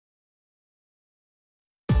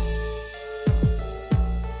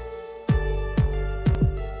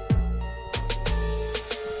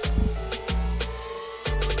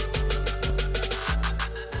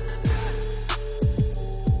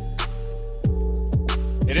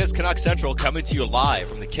It is Canucks Central coming to you live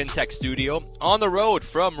from the Kintec studio on the road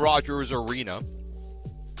from Rogers Arena.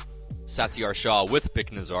 Satyar Shah with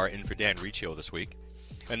Pick Nazar in for Dan Riccio this week.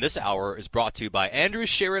 And this hour is brought to you by Andrews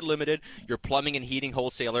Sherrod Limited, your plumbing and heating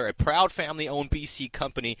wholesaler, a proud family-owned BC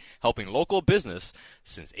company helping local business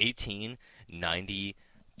since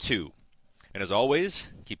 1892. And as always,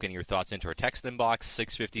 keep getting your thoughts into our text inbox,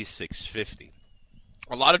 650-650.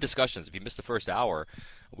 A lot of discussions. If you missed the first hour,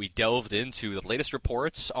 we delved into the latest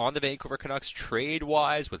reports on the Vancouver Canucks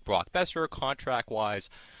trade-wise, with Brock Boeser, contract-wise,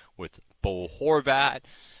 with Bo Horvat,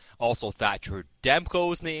 also Thatcher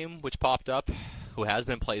Demko's name, which popped up, who has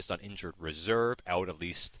been placed on injured reserve, out at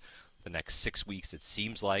least the next 6 weeks, it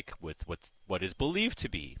seems like, with what is believed to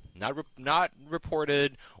be, not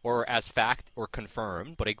reported or as fact or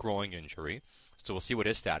confirmed, but a growing injury. So we'll see what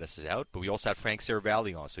his status is out. But we also had Frank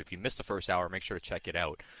Seravalli on, so if you missed the first hour, make sure to check it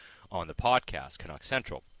out on the podcast, Canucks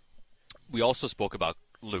Central. We also spoke about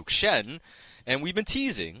Luke Schenn, and we've been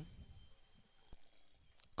teasing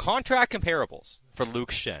contract comparables for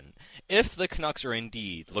Luke Schenn. If the Canucks are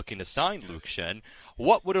indeed looking to sign Luke Schenn,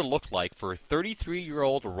 what would it look like for a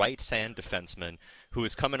 33-year-old right-hand defenseman who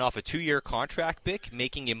is coming off a 2-year contract pick,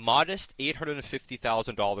 making a modest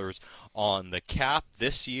 $850,000 on the cap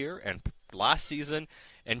this year and last season,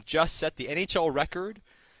 and just set the NHL record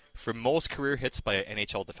for most career hits by an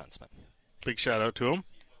NHL defenseman? Big shout out to him.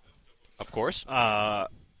 Of course. Yeah,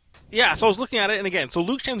 so I was looking at it, and again, so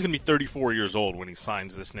Luke Schenn's going to be 34 years old when he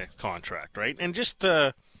signs this next contract, right? And just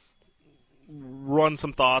to run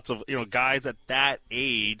some thoughts of, guys at that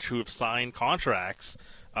age who have signed contracts,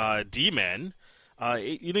 D-men,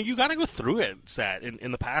 you got to go through it, Sat.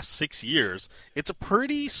 In the past 6 years, it's a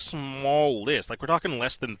pretty small list. Like, we're talking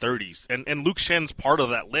less than 30s. And Luke Schenn's part of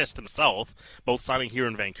that list himself, both signing here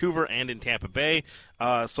in Vancouver and in Tampa Bay.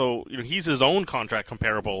 So he's his own contract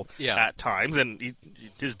comparable at times, and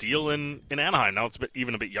his deal in Anaheim, now it's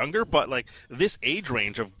even a bit younger, but like this age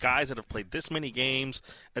range of guys that have played this many games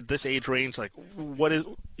at this age range, like what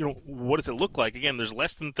does it look like? Again, there's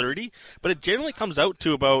less than 30, but it generally comes out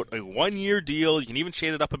to about a 1-year deal. You can even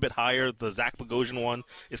shade it up a bit higher. The Zach Bogosian one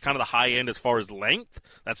is kind of the high end as far as length.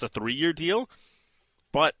 That's a 3-year deal,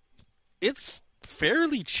 but it's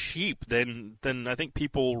fairly cheap than I think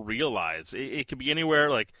people realize. It could be anywhere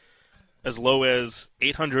like as low as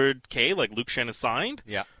 $800K, like Luke Schenn has signed.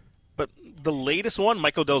 Yeah. But the latest one,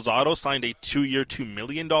 Michael Del Zotto signed a 2-year, $2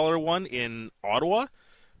 million one in Ottawa.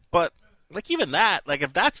 But like even that, like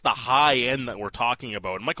if that's the high end that we're talking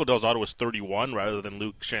about, and Michael Del Zotto was 31 rather than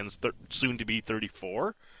Luke Schenn's soon to be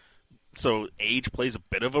 34, so age plays a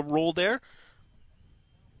bit of a role there.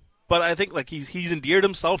 But I think like he's endeared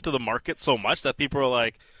himself to the market so much that people are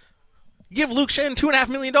like, give Luke Schenn $2.5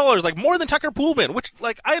 million, like more than Tucker Poolman, which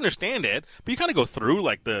like I understand it, but you kind of go through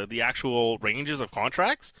like the actual ranges of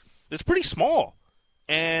contracts. It's pretty small,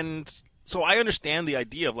 and so I understand the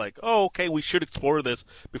idea of like, oh, okay, we should explore this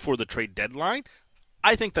before the trade deadline.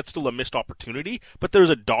 I think that's still a missed opportunity, but there's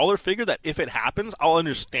a dollar figure that if it happens, I'll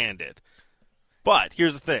understand it. But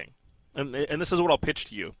here's the thing, and this is what I'll pitch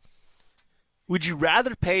to you. Would you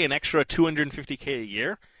rather pay an extra $250K a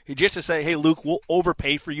year just to say, hey, Luke, we'll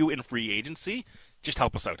overpay for you in free agency? Just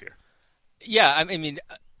help us out here. Yeah, I mean,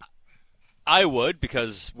 I would,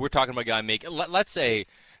 because we're talking about a guy making, let's say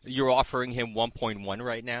you're offering him 1.1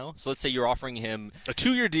 right now. So let's say you're offering him a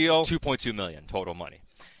 2-year deal, $2.2 million total money.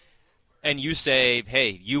 And you say,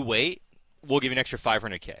 hey, you wait, we'll give you an extra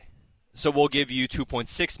 $500K. So we'll give you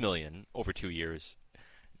 $2.6 million over 2 years.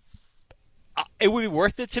 It would be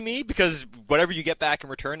worth it to me, because whatever you get back in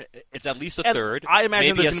return, it's at least a third. I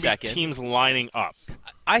imagine maybe there's going to be teams lining up.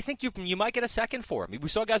 I think you might get a second for him. We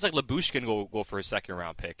saw guys like Lyubushkin go for a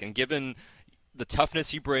second-round pick, and given the toughness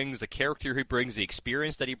he brings, the character he brings, the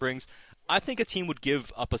experience that he brings, I think a team would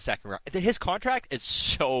give up a second round. His contract is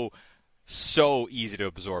so easy to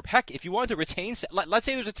absorb. Heck, if you wanted to retain, let's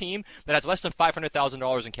say there's a team that has less than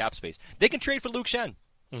 $500,000 in cap space, they can trade for Luke Schenn.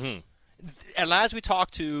 Mm-hmm. And as we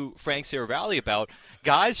talked to Frank Seravalli about,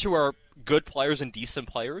 guys who are good players and decent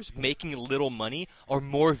players making little money are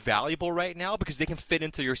more valuable right now because they can fit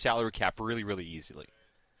into your salary cap really, really easily.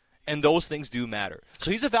 And those things do matter.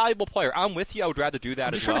 So he's a valuable player. I'm with you. I would rather do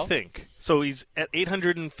that as well. I'm just trying to think. So he's at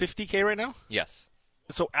 $850K right now? Yes.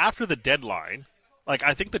 So after the deadline, like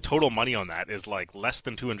I think the total money on that is like less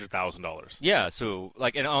than $200,000. Yeah, so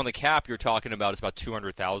like, and on the cap you're talking about, it's about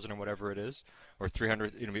 $200,000 or whatever it is, or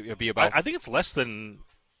 300. It'd be about. I think it's less than.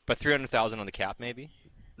 But 300,000 on the cap, maybe.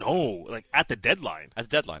 No, like at the deadline. At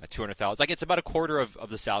the deadline, at 200,000. Like it's about a quarter of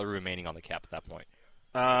the salary remaining on the cap at that point.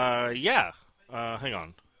 Yeah. Hang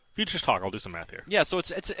on. Futures talk. I'll do some math here. Yeah, so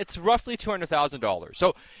it's roughly $200,000.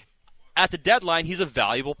 So at the deadline, he's a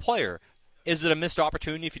valuable player. Is it a missed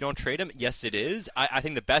opportunity if you don't trade him? Yes, it is. I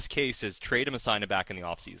think the best case is trade him and sign him back in the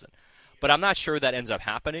offseason. But I'm not sure that ends up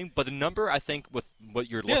happening. But the number, I think, with what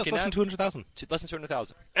you're looking at... it's less than $200,000. Less than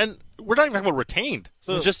 $200,000. And we're not even talking about retained.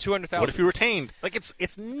 So it's just $200,000. What if you retained? Like, it's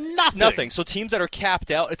nothing. Nothing. So teams that are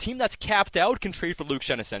capped out... A team that's capped out can trade for Luke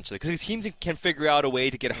Schenn, essentially. Because teams can figure out a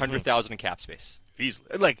way to get $100,000 in cap space.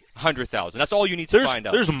 Easily. Like, $100,000. That's all you need to find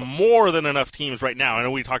out. There's more than enough teams right now. I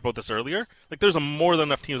know we talked about this earlier. Like, there's more than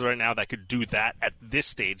enough teams right now that could do that at this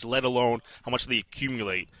stage, let alone how much they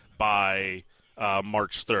accumulate by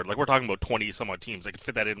March 3rd. Like, we're talking about 20-some-odd teams. They could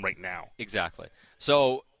fit that in right now. Exactly.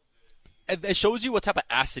 So it shows you what type of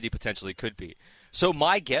asset he potentially could be. So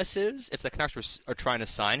my guess is if the Canucks are trying to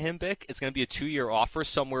sign him, Bick, it's going to be a 2-year offer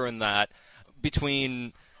somewhere in that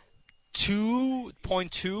between $2.2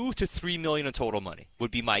 to $3 million in total money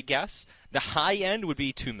would be my guess. The high end would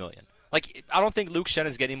be $2 million. Like, I don't think Luke Schenn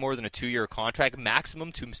is getting more than a 2-year contract,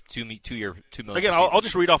 maximum $2 million. Again, I'll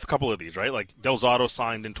just read off a couple of these, right? Like, Del Zotto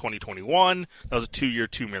signed in 2021. That was a 2-year,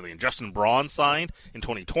 $2 million. Justin Braun signed in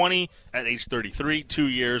 2020 at age 33, 2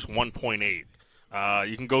 years, $1.8.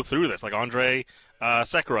 You can go through this. Like, Andre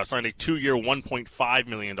Sekera signed a 2-year, $1.5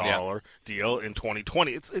 million deal in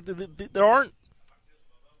 2020. There aren't,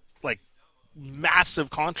 like, massive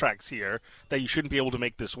contracts here that you shouldn't be able to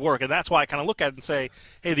make this work. And that's why I kind of look at it and say,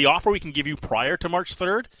 hey, the offer we can give you prior to March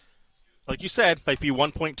 3rd, like you said, might be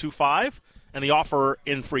 1.25, and the offer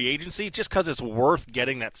in free agency, just because it's worth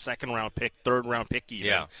getting that second-round pick, third-round pick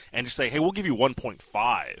even, and just say, hey, we'll give you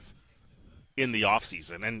 1.5 in the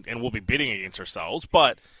offseason, and we'll be bidding against ourselves.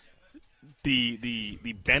 But the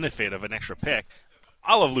benefit of an extra pick,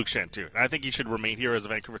 I love Luke Schenn, too. And I think he should remain here as a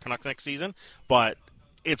Vancouver Canucks next season, but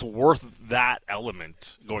it's worth that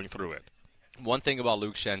element going through it. One thing about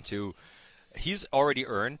Luke Schenn, too, he's already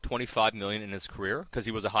earned $25 million in his career because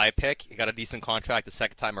he was a high pick. He got a decent contract the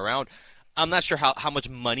second time around. I'm not sure how much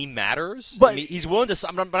money matters. But I mean, he's willing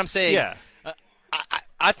to, but I'm saying, yeah.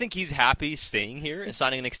 I think he's happy staying here and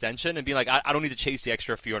signing an extension and being like, I don't need to chase the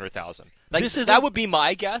extra few $100,000. Like, that would be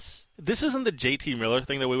my guess. This isn't the JT Miller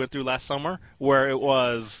thing that we went through last summer, where it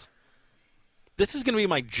was, this is going to be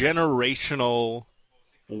my generational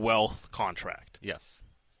wealth contract. Yes.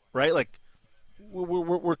 Right? Like,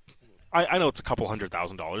 I know it's a couple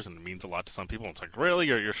 $100,000 and it means a lot to some people. It's like, really?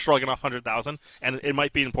 You're shrugging off $100,000? And it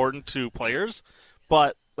might be important to players,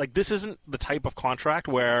 but like, this isn't the type of contract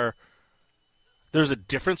where there's a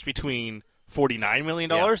difference between $49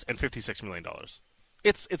 million and $56 million.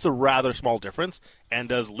 It's a rather small difference. And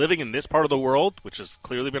does living in this part of the world, which has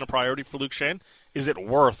clearly been a priority for Luke Schenn, is it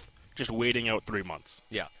worth just waiting out 3 months?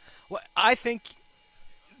 Yeah. Well, I think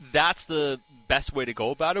that's the best way to go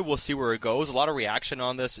about it. We'll see where it goes. A lot of reaction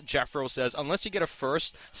on this. Jeffro says, unless you get a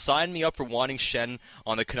first, sign me up for wanting Schenn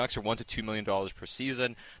on the Canucks for $1 to $2 million per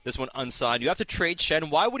season. This one unsigned. You have to trade Schenn.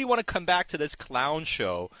 Why would he want to come back to this clown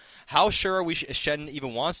show? How sure are we Schenn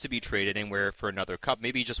even wants to be traded anywhere for another cup?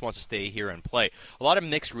 Maybe he just wants to stay here and play. A lot of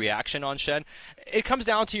mixed reaction on Schenn. It comes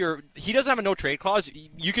down to he doesn't have a no trade clause.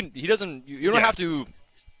 You don't have to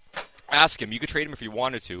ask him. You could trade him if you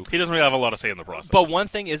wanted to. He doesn't really have a lot to say in the process. But one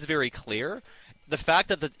thing is very clear. The fact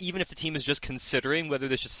that even if the team is just considering whether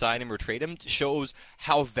they should sign him or trade him shows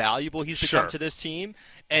how valuable he's become to this team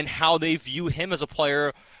and how they view him as a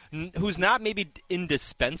player who's not maybe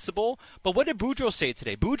indispensable. But what did Boudreau say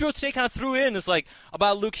today? Boudreau today kind of threw in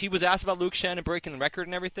about Luke. He was asked about Luke Schenn and breaking the record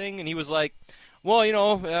and everything, and he was like,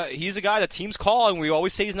 well, he's a guy that teams call and we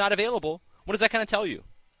always say he's not available. What does that kind of tell you?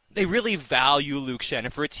 They really value Luke Schenn.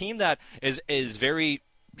 And for a team that is very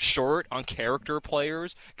short on character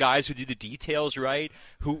players, guys who do the details right,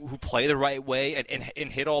 who play the right way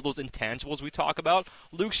and hit all those intangibles we talk about,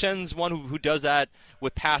 Luke Schenn's one who does that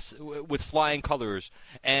with flying colors.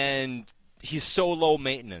 And he's so low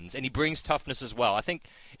maintenance, and he brings toughness as well. I think,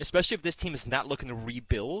 especially if this team is not looking to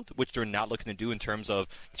rebuild, which they're not looking to do in terms of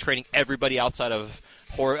trading everybody outside of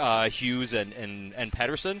Hughes and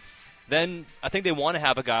Pettersson, then I think they want to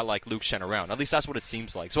have a guy like Luke Schenn around. At least that's what it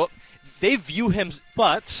seems like. So they view him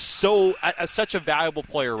as such a valuable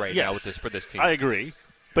player right now for this team. I agree.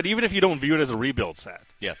 But even if you don't view it as a rebuild set,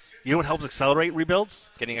 you know what helps accelerate rebuilds?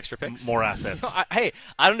 Getting extra picks? More assets. No, I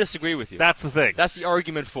don't disagree with you. That's the thing. That's the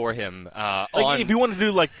argument for him. If you want to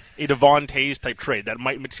do like a Devon Toews type trade that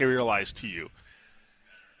might materialize to you,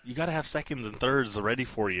 you got to have seconds and thirds ready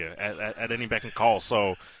for you at any beck and call.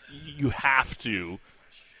 So you have to.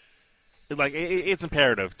 It's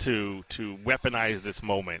imperative to weaponize this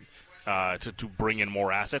moment to bring in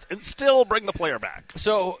more assets and still bring the player back.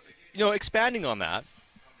 So, expanding on that,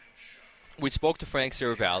 we spoke to Frank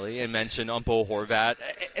Seravalli and mentioned on Bo Horvat,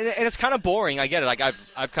 and it's kind of boring. I get it. Like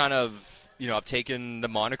I've kind of I've taken the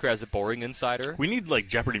moniker as a boring insider. We need like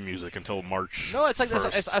Jeopardy music until March. No, it's like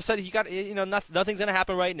 1st. I've said. You got nothing's gonna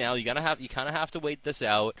happen right now. You kind of have to wait this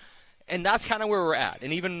out, and that's kind of where we're at.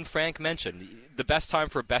 And even Frank mentioned the best time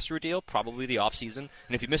for a Besser deal, probably the off season.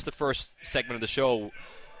 And if you missed the first segment of the show,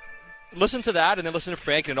 listen to that and then listen to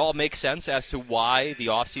Frank, and it all makes sense as to why the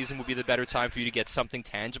off season would be the better time for you to get something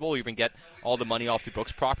tangible, or even get all the money off the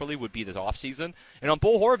books properly. Would be this off season. And on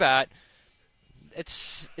Bo Horvat,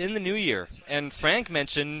 it's in the new year, and Frank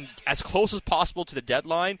mentioned as close as possible to the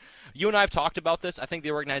deadline. You and I have talked about this. I think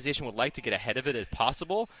the organization would like to get ahead of it if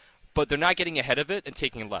possible, but they're not getting ahead of it and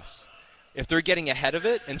taking less. If they're getting ahead of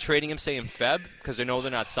it and trading him, say, in Feb, because they know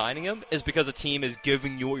they're not signing him, is because the team is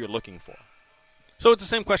giving you what you're looking for. So it's the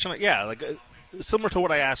same question, similar to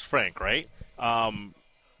what I asked Frank, right? I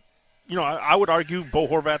would argue Bo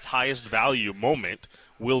Horvat's highest value moment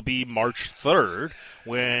will be March 3rd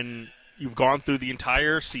when you've gone through the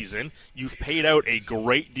entire season. You've paid out a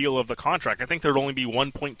great deal of the contract. I think there'd only be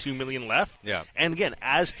 $1.2 million left. Yeah. And again,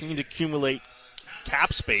 as teams accumulate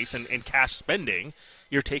cap space and cash spending,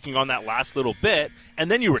 you're taking on that last little bit,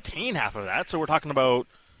 and then you retain half of that. So we're talking about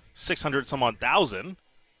 600 some odd thousand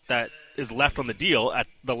that is left on the deal at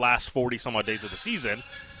the last 40 some odd days of the season.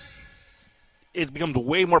 It becomes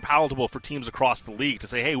way more palatable for teams across the league to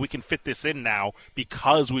say, hey, we can fit this in now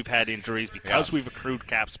because we've had injuries, because we've accrued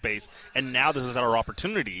cap space, and now this is our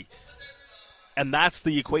opportunity. And that's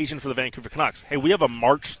the equation for the Vancouver Canucks. Hey, we have a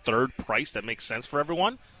March 3rd price that makes sense for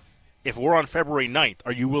everyone. If we're on February 9th,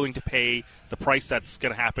 are you willing to pay the price that's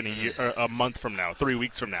going to happen a month from now, 3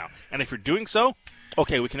 weeks from now? And if you're doing so,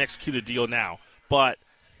 okay, we can execute a deal now. But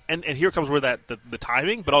and here comes where the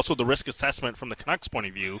timing, but also the risk assessment from the Canucks' point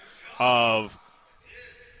of view of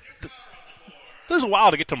there's a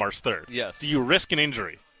while to get to March 3rd. Yes. Do you risk an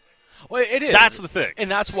injury? Well, it is. That's the thing.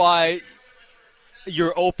 And that's why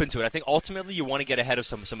you're open to it. I think ultimately you want to get ahead of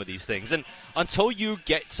some of these things. And until you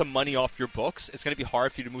get some money off your books, it's going to be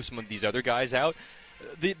hard for you to move some of these other guys out.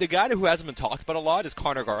 The guy who hasn't been talked about a lot is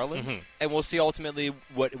Connor Garland. Mm-hmm. And we'll see ultimately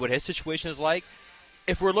what his situation is like.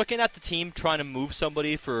 If we're looking at the team trying to move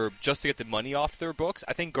somebody for just to get the money off their books,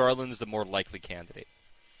 I think Garland's the more likely candidate.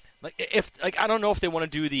 I don't know if they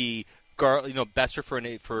want to do the Besser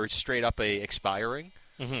for straight up expiring.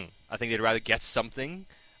 Mm-hmm. I think they'd rather get something.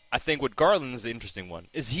 I think with Garland's the interesting one.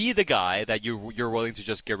 Is he the guy that you're willing to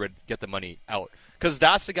just get the money out? Because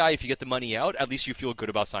that's the guy. If you get the money out, at least you feel good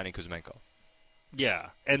about signing Kuzmenko. Yeah,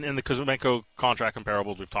 and the Kuzmenko contract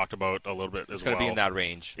comparables we've talked about a little bit as well. It's going to be in that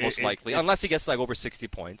range, most likely, unless he gets over 60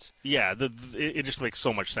 points. Yeah, it just makes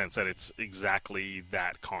so much sense that it's exactly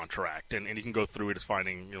that contract, and you can go through it as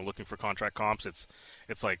finding, looking for contract comps. It's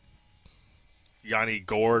like Yanni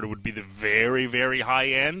Gourde would be the very, very high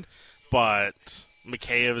end, but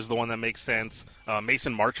Mikheyev is the one that makes sense.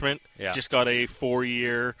 Mason Marchment just got a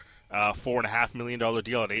 4-year, $4.5 million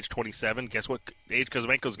deal at age 27. Guess what age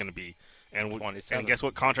Kuzmenko is going to be? And guess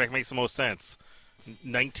what contract makes the most sense?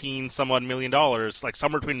 $19-some-odd million. Like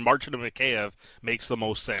somewhere between Marchment and Mikheyev makes the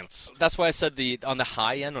most sense. That's why I said on the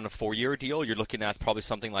high end on a 4-year deal, you're looking at probably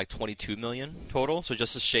something like $22 million total. So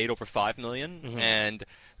just a shade over $5 million. Mm-hmm. And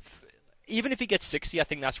even if he gets 60, I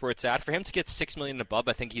think that's where it's at. For him to get $6 million above,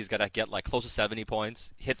 I think he's got to get close to 70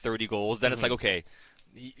 points, hit 30 goals. Then mm-hmm. It's like, okay,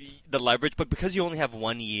 the leverage. But because you only have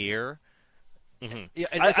 1 year.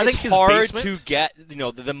 Mm-hmm. I think it's hard to get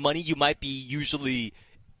the money you might be usually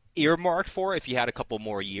earmarked for if you had a couple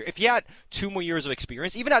more years. If you had 2 more years of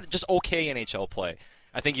experience, even at just okay NHL play,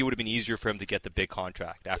 I think it would have been easier for him to get the big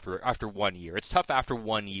contract after 1 year. It's tough after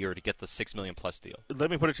 1 year to get the $6 million plus deal. Let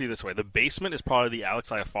me put it to you this way: the basement is probably the Alex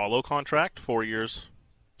Iafallo contract, 4 years,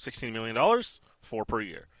 $16 million. 4 per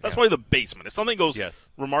year. That's probably the basement. If something goes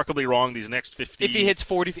remarkably wrong these next 50, if he hits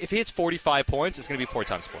 45 points, it's going to be 4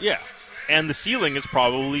 times 4. Yeah, and the ceiling is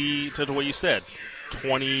probably to what you said,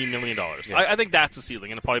 $20 million. Yeah. I think that's the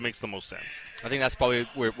ceiling, and it probably makes the most sense. I think that's probably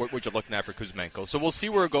what you're looking at for Kuzmenko. So we'll see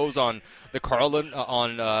where it goes on the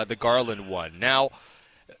Garland one. Now,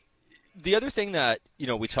 the other thing that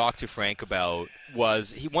we talked to Frank about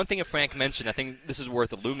was one thing that Frank mentioned. I think this is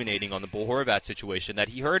worth illuminating on the Bo Horvat situation, that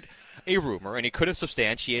he heard a rumor, and he couldn't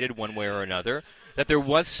substantiate it one way or another, that there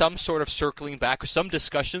was some sort of circling back or some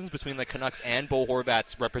discussions between the Canucks and Bo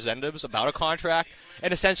Horvat's representatives about a contract,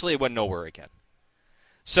 and essentially it went nowhere again.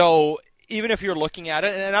 So even if you're looking at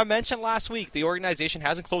it, and I mentioned last week, the organization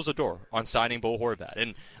hasn't closed the door on signing Bo Horvat.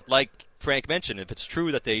 And like Frank mentioned, if it's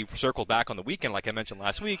true that they circled back on the weekend, like I mentioned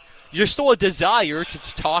last week, there's still a desire to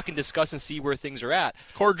talk and discuss and see where things are at.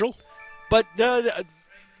 Cordial. But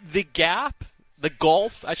the gap, the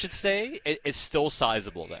gulf, I should say, is still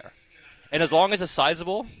sizable there. And as long as it's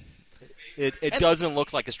sizable, It doesn't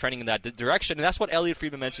look like it's trending in that direction, and that's what Elliot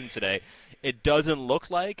Friedman mentioned today. It doesn't look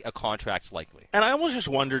like a contract's likely. And I almost just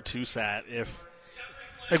wonder, too, Sat, if,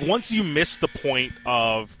 like, once you miss the point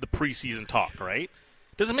of the preseason talk, right,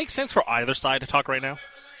 does it make sense for either side to talk right now?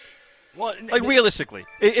 Well, like, realistically,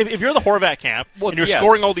 if you're the Horvat camp and you're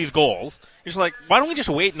scoring all these goals, you're just like, why don't we just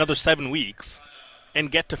wait another 7 weeks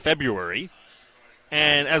and get to February?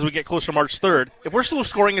 And as we get closer to March 3rd, if we're still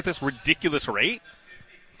scoring at this ridiculous rate,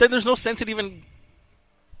 then there's no sense in even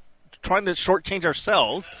trying to shortchange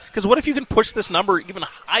ourselves. Because what if you can push this number even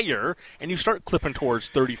higher and you start clipping towards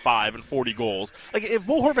 35 and 40 goals? Like, if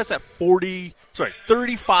Bo Horvat's at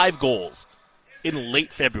 35 goals in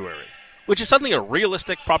late February, which is suddenly a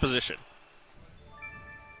realistic proposition,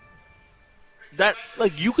 that,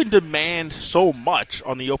 like, you can demand so much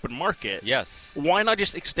on the open market. Yes. Why not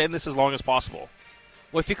just extend this as long as possible?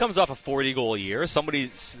 Well, if he comes off a 40-goal year,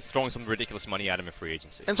 somebody's throwing some ridiculous money at him in free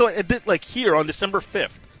agency. And so, like, here on December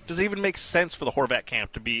 5th, does it even make sense for the Horvat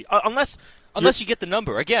camp to be unless you get the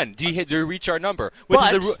number again? Do you reach our number? Which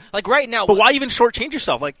is like right now. But why even shortchange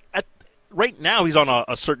yourself? Like right now, he's on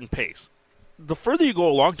a certain pace. The further you go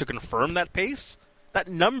along to confirm that pace, that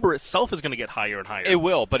number itself is going to get higher and higher. It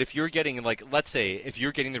will. But if you're getting, like, let's say if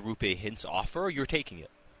you're getting the Roope Hintz offer, you're taking it.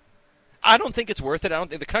 I don't think it's worth it. I don't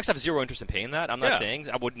think the Canucks have zero interest in paying that. I'm not saying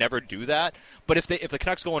I would never do that. But if the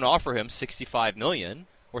Canucks go and offer him $65 million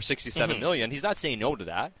or $67 million, he's not saying no to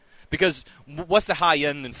that. Because what's the high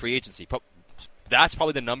end in free agency? That's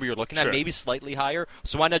probably the number you're looking at, maybe slightly higher.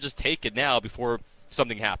 So why not just take it now before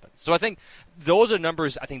something happens? So I think those are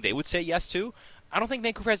numbers I think they would say yes to. I don't think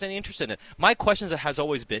Vancouver has any interest in it. My question has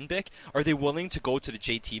always been, Bick, are they willing to go to the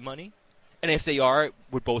JT money? And if they are,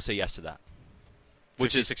 would both say yes to that?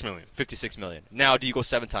 Which is $56 million. Now, do you go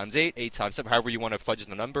 7 times 8, 8 times 7, however you want to fudge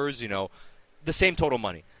the numbers, the same total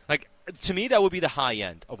money. Like, to me, that would be the high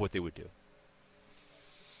end of what they would do.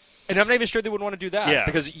 And I'm not even sure they would want to do that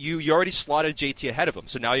because you already slotted JT ahead of him.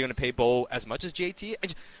 So now you're going to pay Bo as much as JT.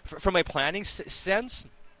 From a planning sense,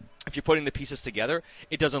 if you're putting the pieces together,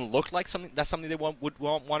 it doesn't look like something they would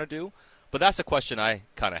want to do. But that's the question I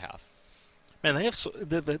kind of have. Man, they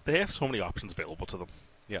have so many options available to them.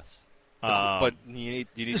 Yes. But you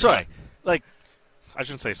need sorry, like, I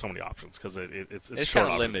shouldn't say so many options because it's kind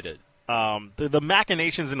of limited. The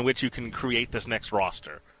machinations in which you can create this next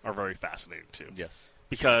roster are very fascinating too. Yes,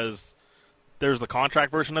 because there's the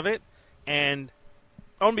contract version of it, and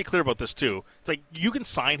I want to be clear about this too. It's like you can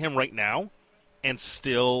sign him right now and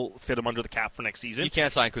still fit him under the cap for next season. You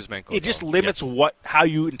can't sign Kuzmenko. It just limits how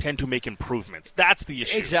you intend to make improvements. That's the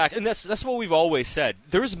issue. Exactly, and that's what we've always said.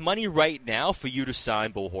 There's money right now for you to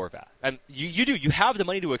sign Bo Horvat. And you do. You have the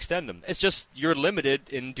money to extend him. It's just you're limited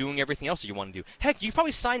in doing everything else that you want to do. Heck, you could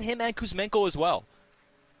probably sign him and Kuzmenko as well.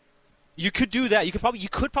 You could do that. You could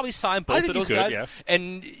probably sign both of those guys,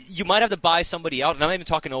 and you might have to buy somebody out. And I'm not even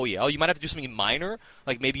talking OEL. You might have to do something minor,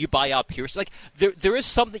 like maybe you buy out Pierce. Like there is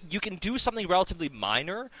something you can do something relatively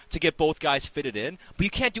minor to get both guys fitted in, but you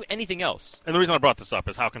can't do anything else. And the reason I brought this up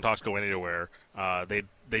is how can talks go anywhere?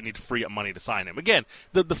 They need to free up money to sign him. Again,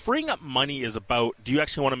 the freeing up money is about, do you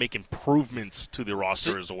actually want to make improvements to the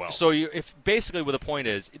roster as well? So if basically what the point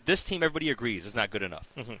is, this team, everybody agrees, is not good enough.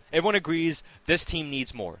 Mm-hmm. Everyone agrees this team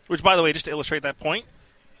needs more. Which, by the way, just to illustrate that point,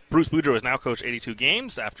 Bruce Boudreau has now coached 82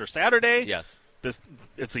 games after Saturday. Yes.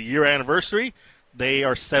 It's a year anniversary. They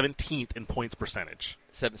are 17th in points percentage.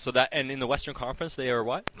 And in the Western Conference, they are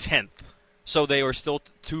what? 10th. So they are still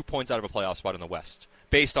 2 points out of a playoff spot in the West.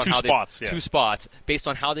 Based on two spots, based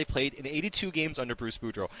on how they played in 82 games under Bruce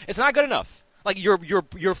Boudreau. It's not good enough. Like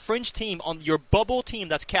your fringe team, on your bubble team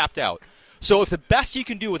that's capped out. So if the best you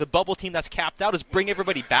can do with a bubble team that's capped out is bring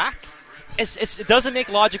everybody back, it doesn't make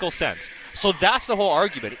logical sense. So that's the whole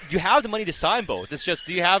argument. You have the money to sign both. It's just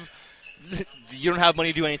you don't have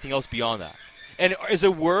money to do anything else beyond that. And is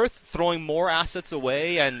it worth throwing more assets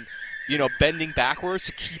away and bending backwards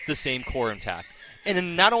to keep the same core intact? And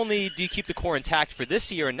then not only do you keep the core intact for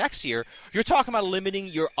this year and next year, you're talking about limiting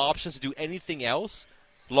your options to do anything else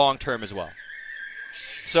long term as well.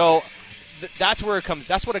 So that's what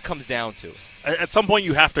it comes down to. At some point,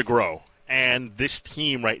 you have to grow, and this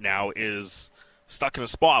team right now is stuck in a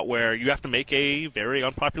spot where you have to make a very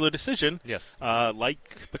unpopular decision. Yes,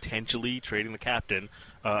 like potentially trading the captain,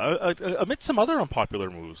 amid some other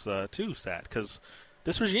unpopular moves too, Sat, because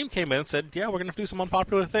this regime came in and said, "Yeah, we're going to do some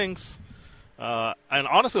unpopular things." And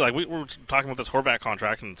honestly, like we were talking about this Horvat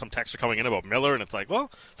contract, and some texts are coming in about Miller, and it's like,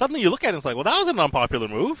 well, something you look at and it's like, well, that was an unpopular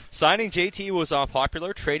move. Signing JT was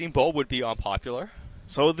unpopular. Trading Bo would be unpopular.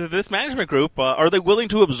 So this management group, are they willing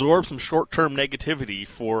to absorb some short-term negativity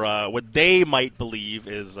for what they might believe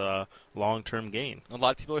is long-term gain? A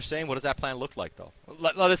lot of people are saying, what does that plan look like, though?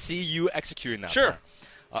 Let us see you executing that Sure.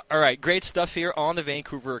 plan. All right, great stuff here on the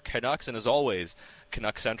Vancouver Canucks, and as always,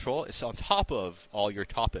 Canucks Central is on top of all your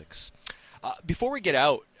topics. Before we get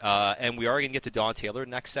out, and we are going to get to Don Taylor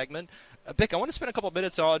next segment, Bick, I want to spend a couple of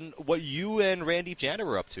minutes on what you and Randeep Janda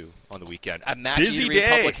were up to on the weekend. At Match Busy Eatery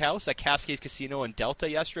day. Public House at Cascades Casino in Delta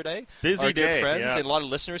yesterday. Busy Our day, good friends, yeah. and a lot of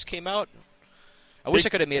listeners came out. I wish I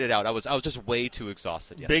could have made it out. I was just way too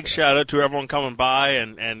exhausted yesterday. Big shout-out to everyone coming by,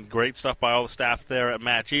 and great stuff by all the staff there at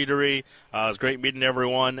Match Eatery. It was great meeting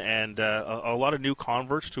everyone, and a lot of new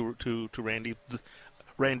converts to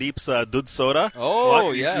Randeep's Dud Soda.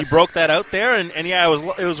 Oh, He yes. broke that out there, and yeah,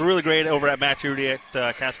 it was really great over at Match Eatery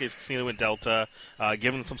at Cascades Casino in Delta,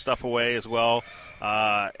 giving some stuff away as well,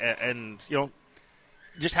 and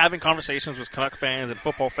just having conversations with Canuck fans and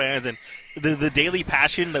football fans, and the daily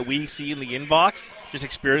passion that we see in the inbox, just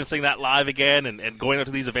experiencing that live again, and going out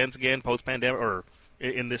to these events again post-pandemic, or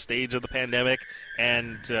in this stage of the pandemic,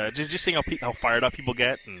 and just seeing how fired up people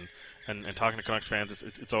get, and talking to Canucks fans,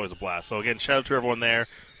 it's always a blast. So again, shout out to everyone there.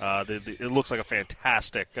 It looks like a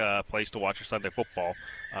fantastic place to watch your Sunday football.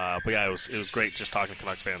 But yeah, it was great just talking to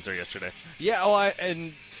Canucks fans there yesterday. Yeah,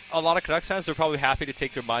 and a lot of Canucks fans, they're probably happy to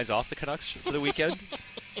take their minds off the Canucks for the weekend,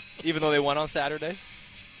 even though they won on Saturday.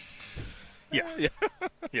 Yeah.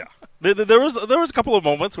 There was a couple of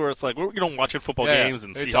moments where it's like, we're watching football games,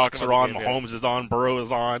 and They're Seahawks talking are about on, the game, Mahomes is on, Burrow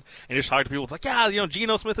is on, and you're just talking to people. It's like, yeah,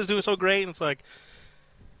 Geno Smith is doing so great, and it's like,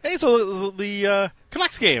 hey, so the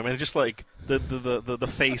Canucks game, and just like the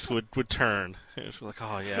face would turn. It's like,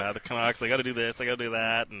 oh yeah, the Canucks, they got to do this, they got to do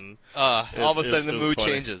that, and all of a sudden the mood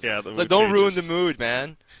funny. changes. Yeah, It's mood like, don't ruin changes. the mood,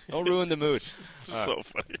 man. Don't ruin the mood. It's so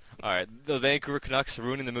funny. All right, the Vancouver Canucks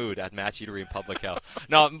ruining the mood at Match Eatery in Public House.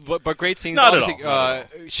 No, but great scenes. Not at Obviously, all.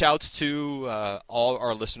 Shouts to all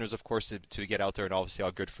our listeners, of course, to get out there, and obviously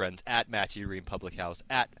our good friends at Match Eatery in Public House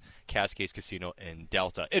at Cascades Casino in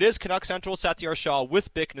Delta. It is Canuck Central, Satyar Shah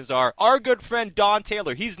with Bick Nazar. Our good friend Don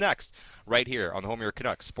Taylor, he's next, right here on the home of your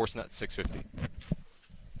Canucks, Sportsnet 650.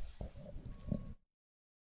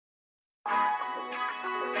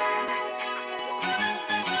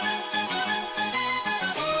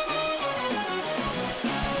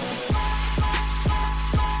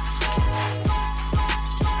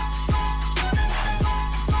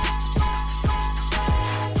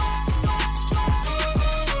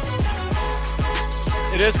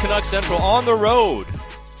 It is Canuck Central on the road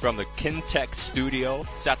from the Kintech studio.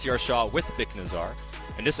 Satyar Shah with Bick Nazar.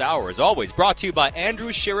 And this hour, as always, brought to you by Andrew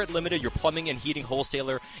Sherritt Limited, your plumbing and heating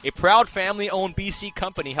wholesaler, a proud family-owned BC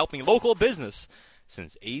company helping local business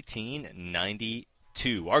since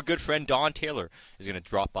 1892. Our good friend Don Taylor is going to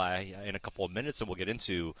drop by in a couple of minutes, and we'll get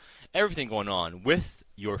into everything going on with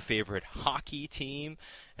your favorite hockey team.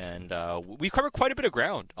 And we've covered quite a bit of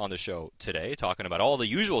ground on the show today, talking about all the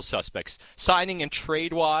usual suspects, signing and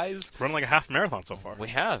trade-wise. Running like a half marathon so far. We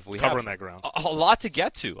have. Covering that ground. A lot to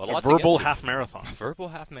get to. A verbal half marathon. Verbal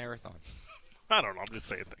half marathon. I don't know. I'm just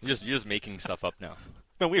saying things. You're just making stuff up now.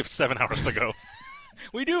 Man, we have 7 hours to go.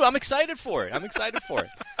 We do. I'm excited for it. I'm excited for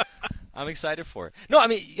it. No, I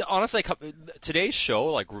mean, honestly, today's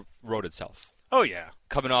show wrote itself. Oh, yeah.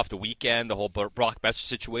 Coming off the weekend, the whole Brock Besser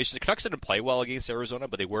situation. The Canucks didn't play well against Arizona,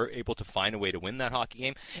 but they were able to find a way to win that hockey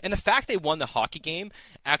game. And the fact they won the hockey game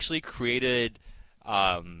actually created,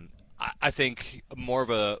 I think, more of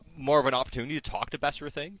an opportunity to talk to Besser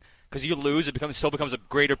thing. Because you lose, it still becomes a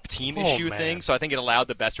greater team issue thing. So I think it allowed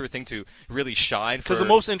the Besser thing to really shine. Because the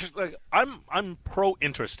most interesting, I'm pro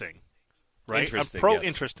interesting, right? Interesting, I'm pro yes.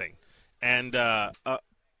 interesting, and a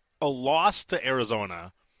loss to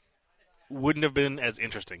Arizona wouldn't have been as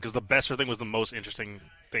interesting because the Besser thing was the most interesting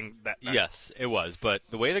thing that. Yes, it was. But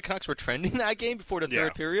the way the Canucks were trending that game before the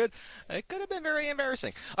third period, it could have been very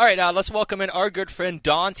embarrassing. All right, let's welcome in our good friend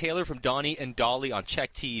Don Taylor from Donnie and Dolly on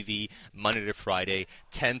Czech TV, Monday to Friday,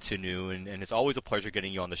 10 to noon. And it's always a pleasure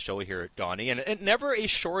getting you on the show here at Donnie. And never a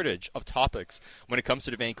shortage of topics when it comes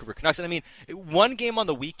to the Vancouver Canucks. And I mean, one game on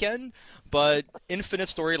the weekend, but infinite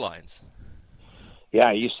storylines.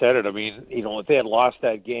 Yeah, you said it. I mean, if they had lost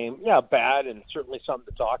that game, bad, and certainly something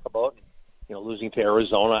to talk about. Losing to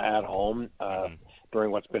Arizona at home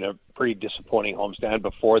during what's been a pretty disappointing homestand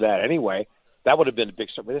before that anyway, that would have been a big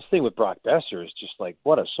story. But this thing with Brock Besser is just like,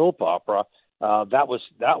 what a soap opera. That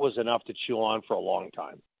was enough to chew on for a long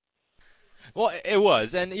time. Well, it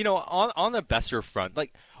was, and on the Boeser front,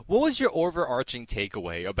 like, what was your overarching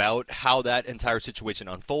takeaway about how that entire situation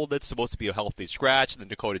unfolded? It's supposed to be a healthy scratch, then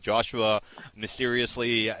Dakota Joshua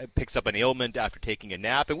mysteriously picks up an ailment after taking a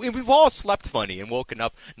nap, and we've all slept funny and woken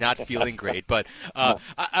up not feeling great. But I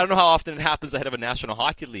don't know how often it happens ahead of a National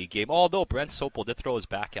Hockey League game. Although Brent Sopel did throw his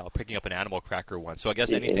back out, picking up an animal cracker once, so I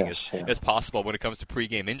guess anything is possible when it comes to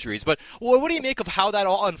pregame injuries. But what do you make of how that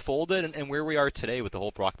all unfolded and where we are today with the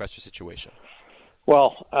whole Brock Boeser situation?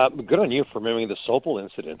 Well, good on you for remembering the Sopel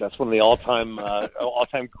incident. That's one of the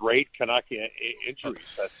all-time great Canuck injuries.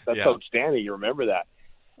 That's outstanding. You remember that.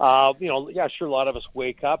 Sure, a lot of us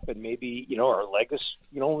wake up and maybe, our leg is,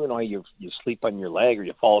 you sleep on your leg or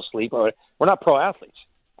you fall asleep. We're not pro athletes.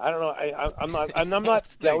 I don't know. I'm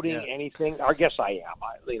not doubting anything. I guess I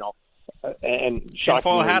am. And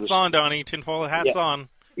tinfoil hats on, Donnie. Tinfoil hats on.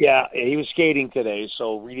 Yeah, he was skating today,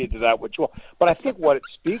 so read into that what you want. But I think what it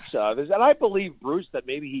speaks of is, and I believe, Bruce, that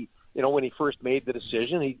maybe he, when he first made the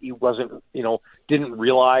decision, he wasn't, didn't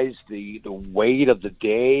realize the weight of the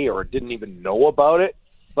day or didn't even know about it.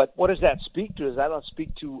 But what does that speak to? Does that not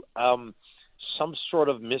speak to some sort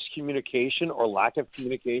of miscommunication or lack of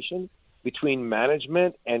communication between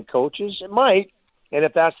management and coaches? It might, and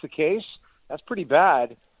if that's the case, that's pretty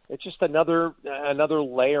bad. It's just another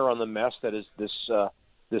layer on the mess that is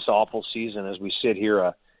this awful season as we sit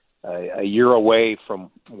here a year away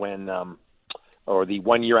from when or the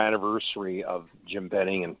 1 year anniversary of Jim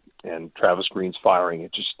Benning and Travis Green's firing.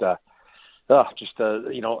 It just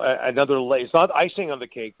another layer. It's not icing on the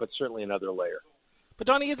cake, but certainly another layer. But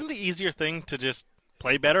Donnie, isn't the easier thing to just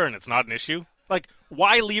play better and it's not an issue? Like,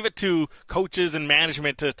 why leave it to coaches and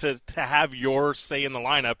management to have your say in the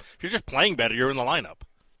lineup? If you're just playing better, you're in the lineup.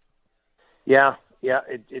 Yeah,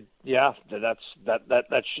 that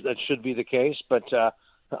should be the case. But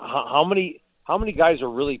how many guys are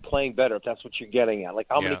really playing better? If that's what you're getting at, like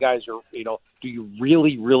how many guys are do you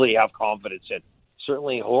really have confidence in?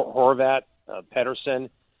 Certainly Horvat, Pettersson,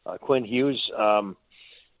 Quinn Hughes.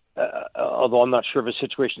 Although I'm not sure of a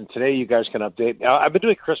situation today, you guys can update. I've been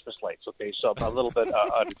doing Christmas lights, okay, so I'm a little bit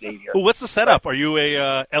out of date here. Well, what's the setup? Are you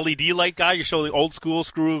a LED light guy? You show the old school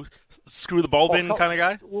screw the bulb in kind of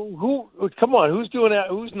guy? Come on, who's doing that?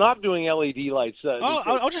 Who's not doing LED lights?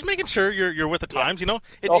 I'm just making sure you're with the times.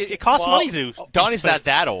 It costs money to. Donnie's not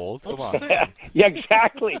that old. Come on. Yeah,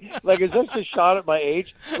 exactly. Like, is this a shot at my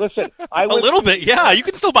age? Listen, a little bit. Yeah, you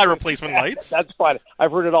can still buy replacement lights. That's fine.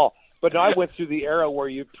 I've heard it all. But I went through the era where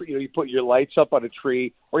you put your lights up on a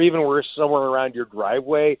tree, or even where somewhere around your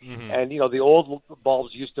driveway, and the old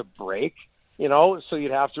bulbs used to break, so you'd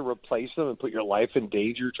have to replace them and put your life in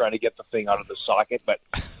danger trying to get the thing out of the socket. But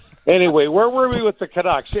anyway, where were we with the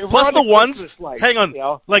Canucks? Plus the ones, hang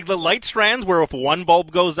on, like the light strands where if one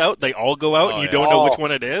bulb goes out, they all go out, and you don't know which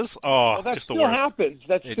one it is. Oh, well, just the worst.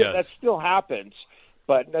 That still happens.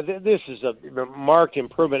 But this is a marked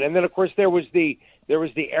improvement. And then, of course, there was the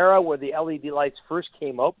era where the LED lights first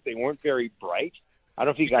came out. They weren't very bright. I don't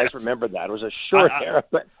know if you guys remember that. It was a short era.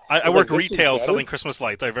 But I worked retail selling Christmas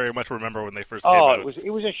lights. I very much remember when they first came out. It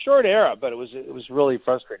was a short era, but it was really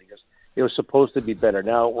frustrating because it was supposed to be better.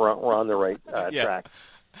 Now we're on the right track.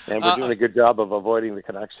 And we're doing a good job of avoiding the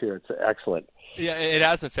Canucks here. It's excellent. Yeah, it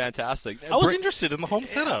has been fantastic. I was interested in the home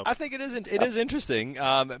setup. I think it is interesting.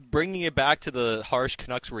 Bringing it back to the harsh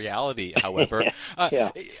Canucks reality, however,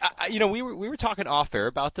 we were talking off air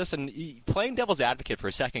about this, and playing devil's advocate for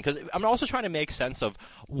a second, because I'm also trying to make sense of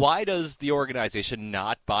why does the organization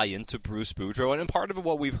not buy into Bruce Boudreau, and part of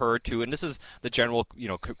what we've heard too, and this is the general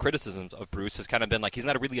criticism of Bruce has kind of been like he's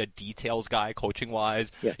not really a details guy coaching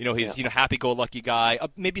wise. He's happy-go-lucky guy,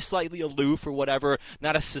 maybe slightly aloof or whatever,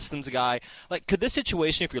 not a systems guy. Like, could this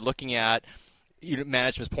situation, if you're looking at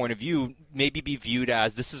management's point of view, maybe be viewed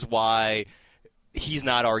as this is why he's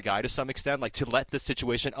not our guy to some extent, like to let this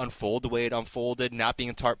situation unfold the way it unfolded, not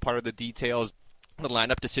being part of the details, the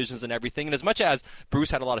lineup decisions and everything. And as much as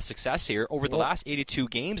Bruce had a lot of success here, over the last 82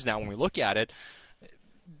 games now when we look at it,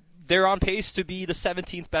 they're on pace to be the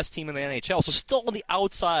 17th best team in the NHL. So still on the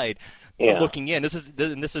outside looking in. This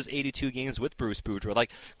is 82 games with Bruce Boudreau.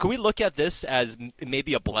 Like, could we look at this as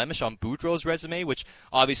maybe a blemish on Boudreau's resume, which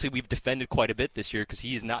obviously we've defended quite a bit this year because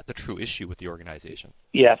he is not the true issue with the organization?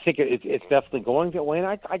 Yeah, I think it's definitely going that way. And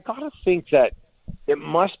I got to think that it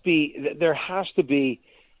must be, there has to be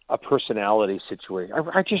a personality situation.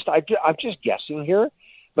 I'm just guessing here,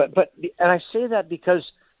 but and I say that because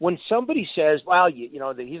when somebody says, well,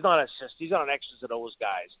 that he's not an X's and O's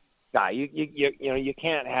guy, you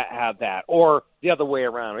can't have that, or the other way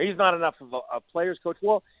around. Or he's not enough of a player's coach.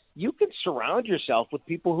 Well, you can surround yourself with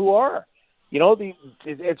people who are.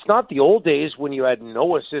 it's not the old days when you had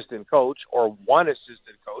no assistant coach or one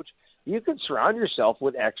assistant coach. You can surround yourself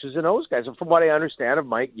with X's and O's guys. And from what I understand of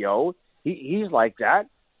Mike Yeo, he's like that.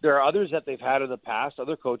 There are others that they've had in the past,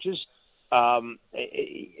 other coaches, with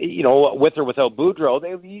or without Boudreau.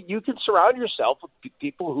 You can surround yourself with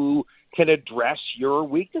people who can address your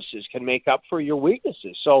weaknesses, can make up for your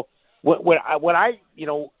weaknesses. So when I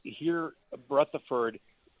hear Rutherford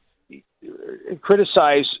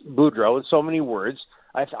criticize Boudreau in so many words,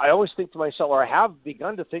 I always think to myself, or I have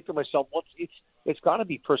begun to think to myself, well, it's got to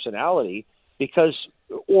be personality, because,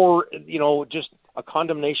 or just a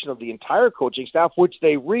condemnation of the entire coaching staff, which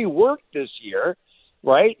they reworked this year,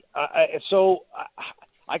 right? So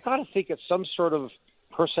I got to think it's some sort of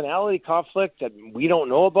personality conflict that we don't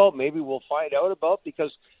know about. Maybe we'll find out about,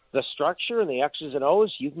 because the structure and the X's and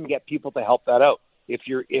O's, you can get people to help that out. If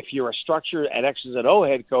you're a structure and X's and O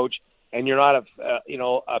head coach, and you're not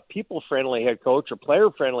a people-friendly head coach or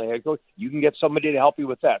player-friendly head coach, you can get somebody to help you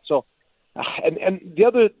with that. So, and the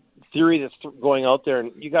other theory that's going out there,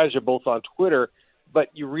 and you guys are both on Twitter, but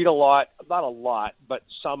you read a lot, not a lot, but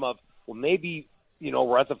some of, well, maybe,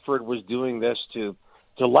 Rutherford was doing this to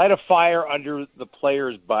light a fire under the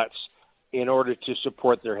players' butts in order to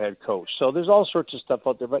support their head coach. So there's all sorts of stuff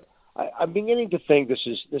out there, but I'm beginning to think this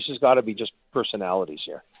has got to be just personalities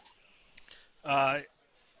here.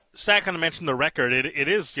 Sack kind of mentioned the record. It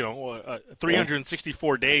is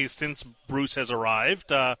 364 days since Bruce has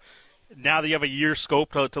arrived. Now that you have a year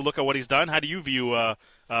scope to look at what he's done, how do you view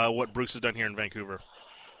what Bruce has done here in Vancouver?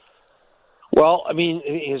 Well, I mean,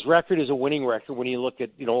 his record is a winning record when you look at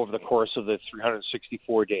over the course of the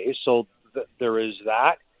 364 days. So there is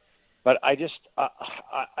that, but I just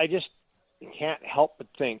can't help but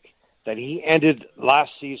think that he ended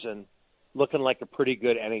last season looking like a pretty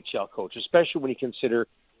good NHL coach, especially when you consider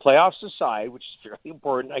playoffs aside, which is fairly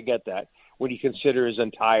important. I get that. When you consider his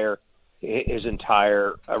entire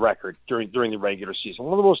record during the regular season,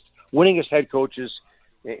 one of the most winningest head coaches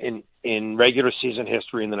in regular season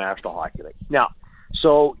history in the National Hockey League. Now,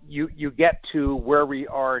 so you get to where we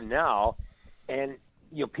are now, and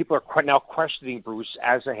people are now questioning Bruce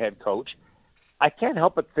as a head coach. I can't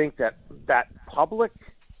help but think that public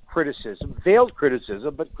criticism, veiled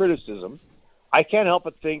criticism, but criticism, I can't help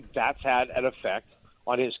but think that's had an effect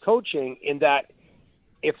on his coaching, in that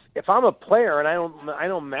if I'm a player and I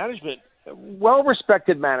know management,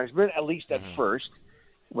 well-respected management, at least at first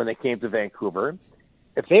when they came to Vancouver,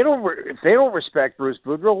 if they don't respect Bruce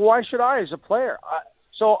Boudreau, why should I as a player?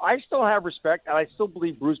 So I still have respect, and I still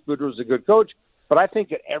believe Bruce Boudreau is a good coach, but I think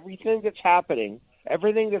that everything that's happened,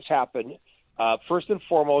 first and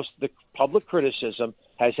foremost, the public criticism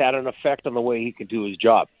has had an effect on the way he can do his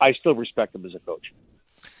job. I still respect him as a coach.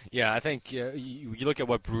 Yeah, I think you look at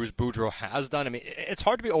what Bruce Boudreau has done. I mean, it's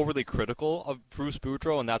hard to be overly critical of Bruce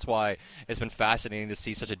Boudreau, and that's why it's been fascinating to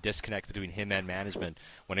see such a disconnect between him and management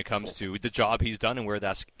when it comes to the job he's done and where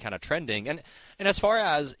that's kind of trending. And as far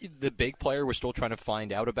as the big player we're still trying to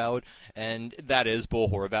find out about, and that is Bo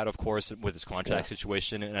Horvat, of course, with his contract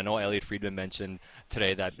situation. And I know Elliot Friedman mentioned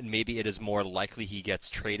today that maybe it is more likely he gets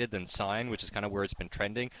traded than signed, which is kind of where it's been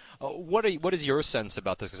trending. What is your sense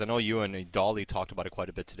about this? Because I know you and Dolly talked about it quite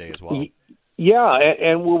a bit today as well. Yeah,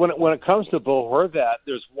 and when it comes to Bo Horvat,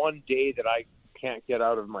 there's one day that I can't get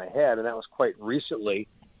out of my head, and that was quite recently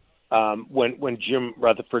when Jim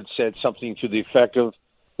Rutherford said something to the effect of,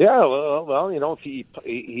 "Yeah, well, if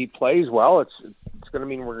he plays well, it's going to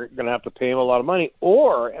mean we're going to have to pay him a lot of money,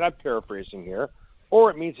 or," and I'm paraphrasing here, "or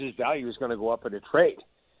it means his value is going to go up in a trade."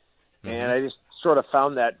 Mm-hmm. And I just sort of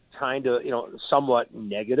found that kind of somewhat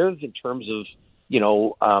negative in terms of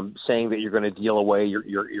saying that you're going to deal away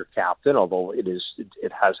your captain, although it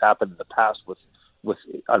has happened in the past with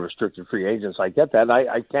unrestricted free agents. I get that. And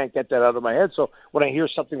I can't get that out of my head. So when I hear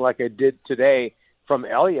something like I did today from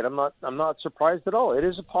Elliot, I'm not surprised at all. It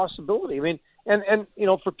is a possibility. I mean, and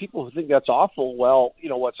for people who think that's awful, well,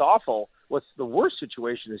 what's awful, what's the worst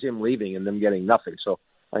situation is him leaving and them getting nothing. So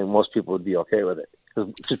I think most people would be okay with it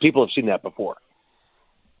because people have seen that before.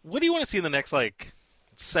 What do you want to see in the next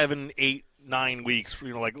 7, 8, 9 weeks,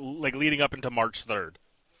 like leading up into March 3rd?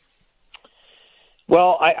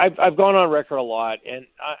 Well, I've gone on record a lot, and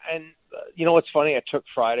it's funny. I took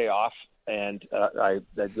Friday off, and I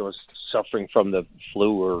was suffering from the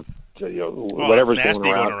flu or whatever's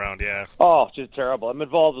going around. Yeah. Oh, it's just terrible. I'm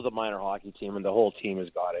involved with a minor hockey team, and the whole team has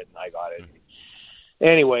got it, and I got it.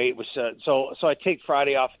 Anyway, it was so I take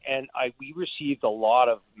Friday off, and we received a lot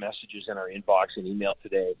of messages in our inbox and email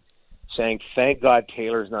today saying, thank God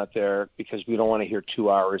Taylor's not there because we don't want to hear 2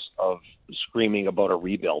 hours of screaming about a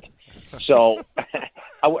rebuild. So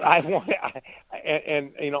I've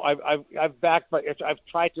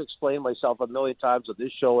tried to explain myself a million times on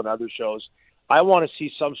this show and other shows. I want to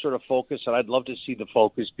see some sort of focus, and I'd love to see the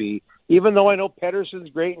focus be, even though I know Pettersson's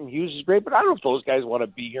great and Hughes is great, but I don't know if those guys want to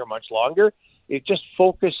be here much longer. It just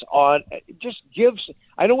focus on, it just gives,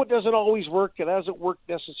 I know it doesn't always work. It hasn't worked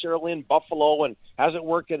necessarily in Buffalo and hasn't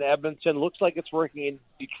worked in Edmonton. Looks like it's working in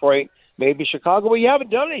Detroit, maybe Chicago, but you haven't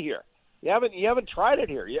done it here. You haven't tried it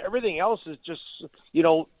here. Everything else is just,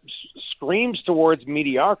 screams towards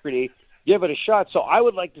mediocrity. Give it a shot. So I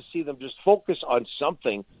would like to see them just focus on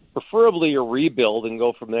something, preferably a rebuild, and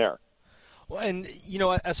go from there. Well, and,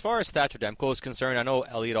 as far as Thatcher Demko is concerned, I know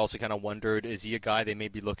Elliot also kind of wondered, is he a guy they may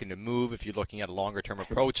be looking to move if you're looking at a longer-term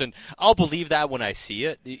approach? And I'll believe that when I see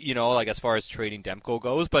it, as far as trading Demko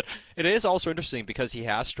goes. But it is also interesting because he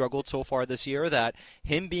has struggled so far this year that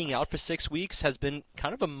him being out for 6 weeks has been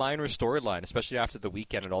kind of a minor storyline, especially after the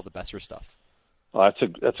weekend and all the Besser stuff. Well,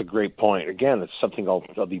 that's a great point. Again, it's something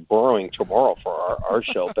I'll be borrowing tomorrow for our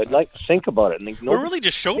show. But think about it. We're really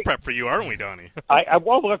just show prep for you, aren't we, Donnie?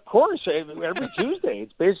 Well, of course. Every Tuesday,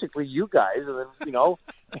 it's basically you guys, and then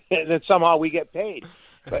and then somehow we get paid.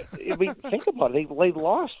 But think about it. They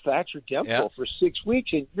lost Thatcher Demko for 6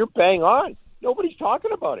 weeks, and you're bang on. Nobody's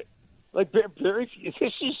talking about it. This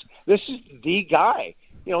is the guy.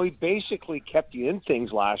 He basically kept you in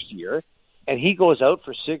things last year, and he goes out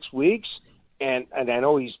for 6 weeks. And I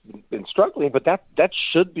know he's been struggling, but that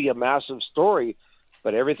should be a massive story.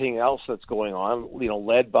 But everything else that's going on,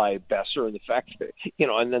 led by Besser and the fact that,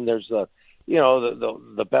 and then there's the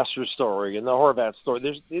Besser story and the Horvat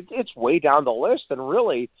story. It's way down the list, and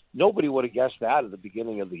really nobody would have guessed that at the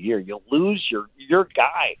beginning of the year. You lose your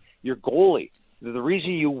guy, your goalie. The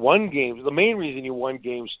reason you won games, the main reason you won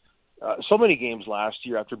games, so many games last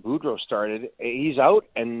year after Boudreau started, he's out,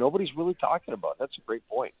 and nobody's really talking about it. That's a great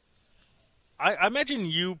point. I imagine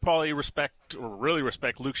you probably really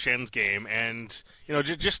respect Luke Schenn's game, and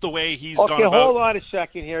just the way he's gone about. Okay, hold on a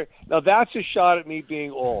second here. Now that's a shot at me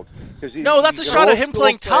being old. No, that's a shot at him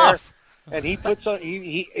playing tough. And he puts on.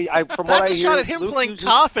 That's a shot at him playing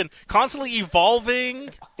tough and constantly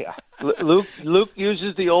evolving. Yeah, Luke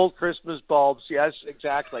uses the old Christmas bulbs. Yes,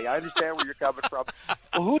 exactly. I understand where you're coming from.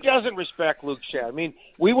 Well, who doesn't respect Luke Schenn? I mean,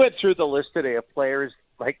 we went through the list today of players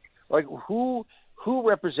like who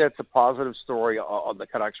represents a positive story on the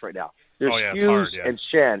Canucks right now? There's Hughes and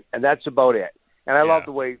Schenn, and that's about it. And I love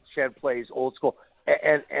the way Schenn plays old school.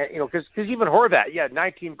 And because even Horvat,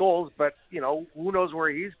 19 goals, but, who knows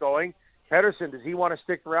where he's going. Pettersson, does he want to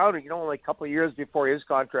stick around? Only a couple of years before his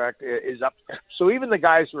contract is up. So even the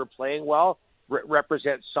guys who are playing well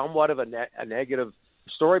represent somewhat of a negative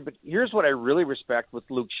story. But here's what I really respect with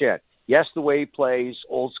Luke Schenn. Yes, the way he plays,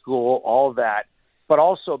 old school, all of that, but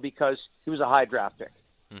also because he was a high draft pick.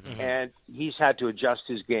 Mm-hmm. And he's had to adjust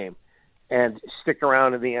his game and stick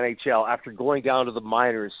around in the NHL after going down to the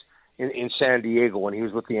minors in San Diego when he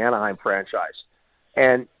was with the Anaheim franchise.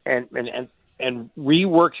 And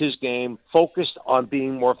reworked his game, focused on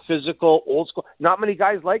being more physical, old school. Not many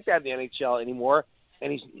guys like that in the NHL anymore. And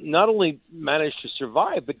he's not only managed to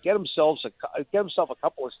survive, but get himself a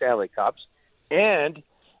couple of Stanley Cups and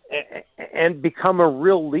become a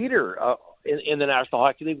real leader in the National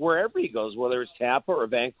Hockey League wherever he goes, whether it's Tampa or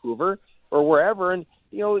Vancouver or wherever. And,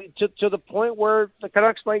 to the point where the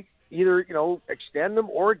Canucks might either, extend him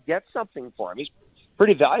or get something for him. He's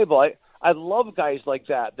pretty valuable. I love guys like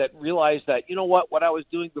that realize that, what I was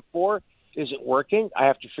doing before isn't working. I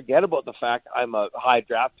have to forget about the fact I'm a high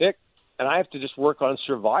draft pick, and I have to just work on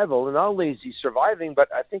survival. And not only is he surviving,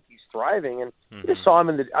 but I think he's thriving. And you saw him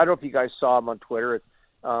I don't know if you guys saw him on Twitter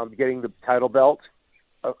getting the title belt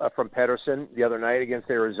from Pettersson the other night against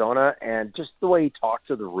Arizona, and just the way he talked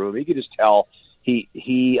to the room, you could just tell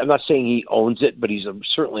he I'm not saying he owns it, but he's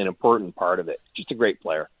certainly an important part of it. Just a great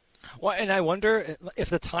player. Well, and I wonder if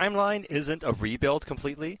the timeline isn't a rebuild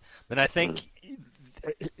completely, then I think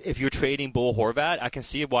if you're trading Bo Horvat, I can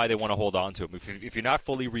see why they want to hold on to him. If you're not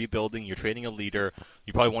fully rebuilding, you're trading a leader,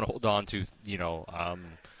 you probably want to hold on to,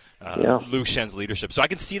 Luke Schenn's leadership. So I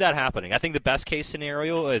can see that happening. I think the best case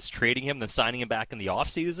scenario is trading him, then signing him back in the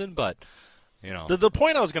offseason, but The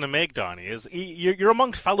point I was going to make, Donnie, is you're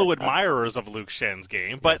among fellow admirers of Luke Schenn's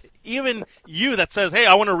game, but even you that says, hey,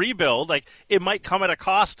 I want to rebuild, it might come at a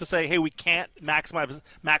cost to say, hey, we can't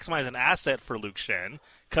maximize an asset for Luke Schenn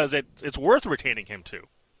because it's worth retaining him too.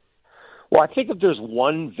 Well, I think if there's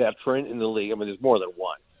one veteran in the league, there's more than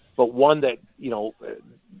one, but one that,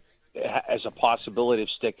 has a possibility of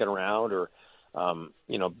sticking around or,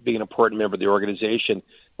 being an important member of the organization,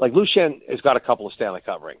 like Luke Schenn has got a couple of Stanley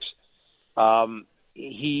Cup rings.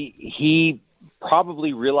 He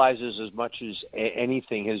probably realizes as much as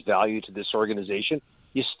anything his value to this organization.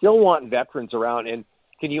 You still want veterans around, and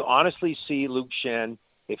can you honestly see Luke Schenn,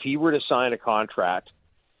 if he were to sign a contract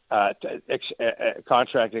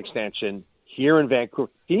extension here in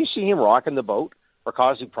Vancouver, can you see him rocking the boat or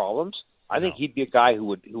causing problems? I think he'd be a guy who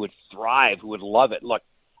would thrive, who would love it. Look,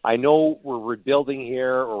 I know we're rebuilding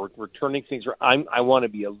here or we're turning things around. I want to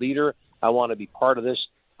be a leader. I want to be part of this.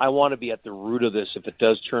 I want to be at the root of this if it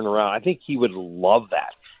does turn around. I think he would love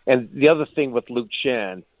that. And the other thing with Luke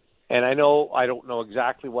Schenn, and I don't know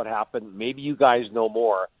exactly what happened. Maybe you guys know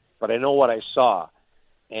more, but I know what I saw.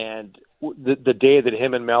 And the day that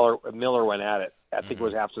him and Miller went at it, I think it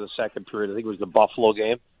was after the second period. I think it was the Buffalo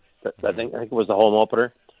game. I think it was the home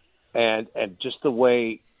opener. And just the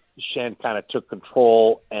way Schenn kind of took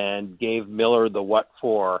control and gave Miller the what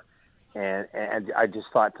for, and I just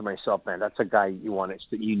thought to myself, man, that's a guy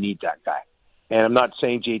you need that guy. And I'm not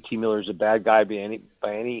saying JT Miller is a bad guy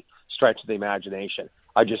by any stretch of the imagination.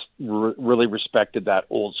 I just really respected that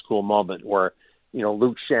old school moment where,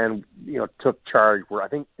 Luke Schenn, took charge. Where I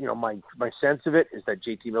think, my sense of it is that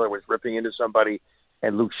JT Miller was ripping into somebody,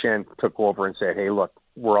 and Luke Schenn took over and said, "Hey, look,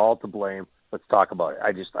 we're all to blame. Let's talk about it."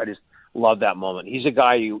 I just love that moment. He's a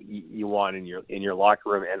guy you want in your locker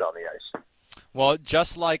room and on the ice. Well,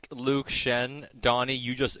 just like Luke Schenn, Donnie,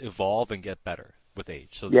 you just evolve and get better with age.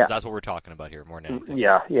 So that's what we're talking about here more than anything.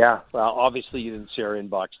 Yeah. Well, obviously you didn't see our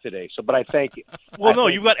inbox today, but I thank you. Well,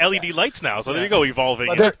 you've got LED lights now, so there you go,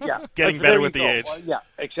 evolving, getting better with the age. Well, yeah,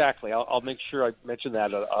 exactly. I'll make sure I mention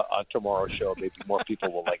that on tomorrow's show. Maybe more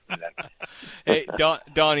people will like me then. Hey,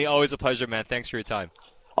 Donnie, always a pleasure, man. Thanks for your time.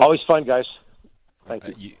 Always fun, guys. Thank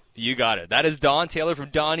you. You got it. That is Don Taylor from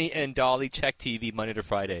Donnie and Dolly. Check TV Monday to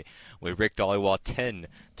Friday with Rick Dollywall, 10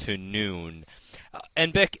 to noon.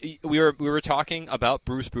 And Bick, we were talking about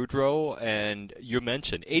Bruce Boudreau, and you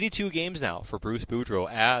mentioned 82 games now for Bruce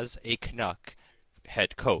Boudreau as a Canuck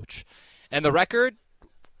head coach. And the record,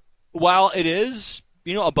 while it is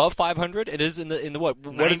above 500, it is in the what?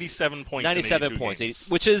 97 points. 97 points,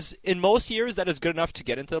 which is in most years that is good enough to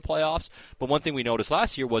get into the playoffs. But one thing we noticed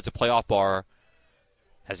last year was the playoff bar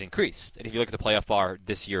has increased. And if you look at the playoff bar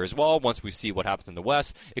this year as well, once we see what happens in the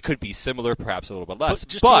West, it could be similar, perhaps a little bit less.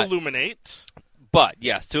 But to illuminate. But,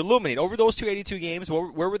 yes, to illuminate, over those 282 games,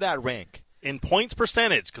 where would that rank? In points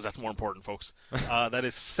percentage, because that's more important, folks, that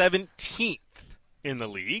is 17th in the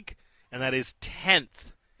league, and that is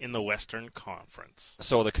 10th in the Western Conference.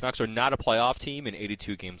 So the Canucks are not a playoff team in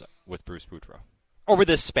 82 games with Bruce Boudreau. Over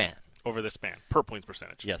this span, per points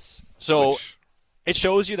percentage. Yes. So it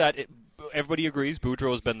shows you that everybody agrees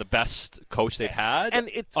Boudreau has been the best coach they've had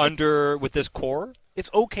with this core.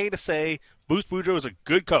 It's okay to say Bruce Boudreau is a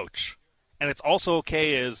good coach. And it's also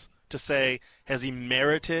okay to say, has he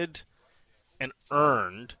merited and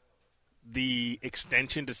earned the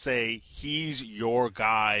extension to say he's your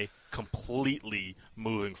guy completely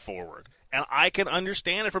moving forward? And I can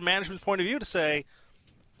understand it from management's point of view to say,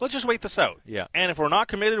 let's just wait this out. Yeah. And if we're not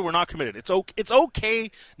committed, we're not committed. It's okay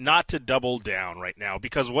not to double down right now,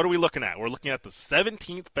 because what are we looking at? We're looking at the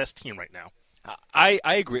 17th best team right now. I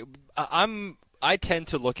agree. I tend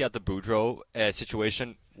to look at the Boudreau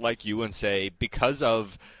situation like you and say, because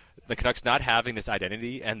of the Canucks not having this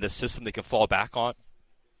identity and the system they can fall back on,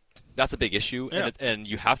 that's a big issue, and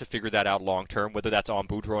you have to figure that out long term, whether that's on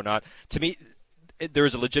Boudreau or not. To me, there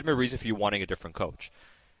is a legitimate reason for you wanting a different coach.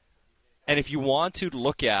 And if you want to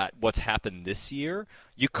look at what's happened this year,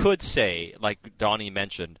 you could say, like Donnie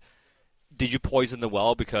mentioned, did you poison the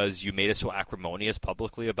well because you made it so acrimonious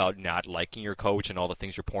publicly about not liking your coach and all the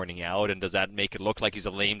things you're pointing out, and does that make it look like he's a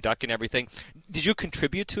lame duck and everything? Did you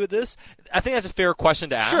contribute to this? I think that's a fair question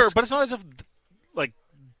to ask. Sure, but it's not as if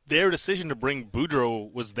their decision to bring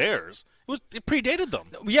Boudreau was theirs. It predated them.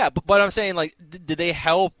 Yeah, but I'm saying, did they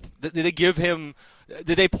help? Did they give him?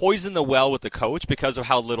 Did they poison the well with the coach because of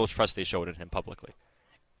how little trust they showed in him publicly?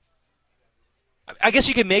 I guess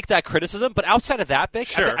you can make that criticism, but outside of that, Bick,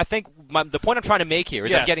 sure. I think the point I'm trying to make here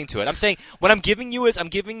is I'm getting to it. I'm saying what I'm giving you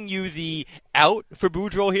the out for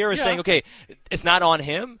Boudreau here, saying, okay, it's not on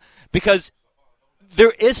him, because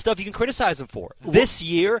there is stuff you can criticize him for. This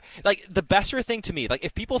year, the Boeser thing to me,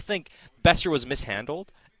 if people think Boeser was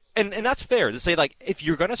mishandled, and that's fair to say, if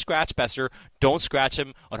you're going to scratch Boeser, don't scratch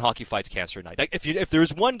him on Hockey Fights Cancer Night. If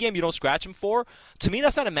there's one game you don't scratch him for, to me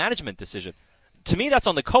that's not a management decision. To me, that's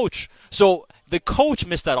on the coach. So the coach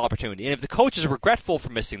missed that opportunity. And if the coach is regretful for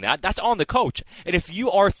missing that, that's on the coach. And if you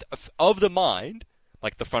are of the mind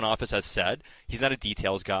like the front office has said. He's not a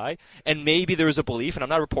details guy. And maybe there's a belief, and I'm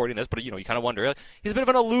not reporting this, but, you kind of wonder. He's a bit of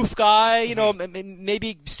an aloof guy,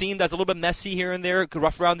 maybe seemed as a little bit messy here and there,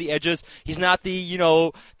 rough around the edges. He's not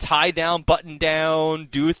the, tie down, button down,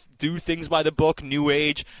 do things by the book, new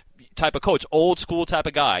age type of coach, old school type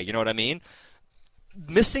of guy. You know what I mean?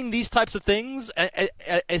 Missing these types of things.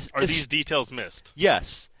 Are these details missed?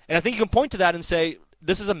 Yes. And I think you can point to that and say,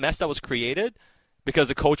 this is a mess that was created because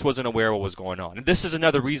the coach wasn't aware of what was going on. And this is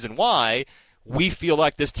another reason why we feel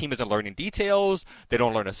like this team isn't learning details, they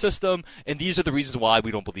don't learn a system, and these are the reasons why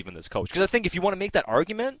we don't believe in this coach. Because I think if you want to make that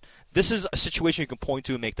argument, this is a situation you can point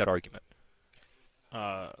to and make that argument.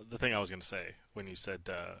 The thing I was going to say when you said,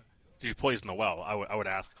 did you poison the well? I would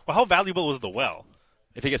ask, well, how valuable is the well?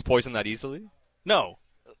 If he gets poisoned that easily? No.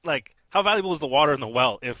 Like, how valuable is the water in the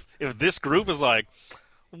well if this group is like,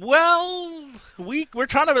 well, we're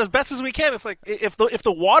trying to as best as we can. It's like if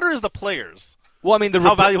the water is the players, well, I mean,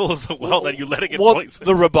 how valuable is the well that you let it get poisoned?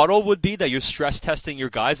 The rebuttal would be that you're stress testing your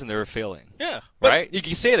guys and they're failing. Yeah, right. You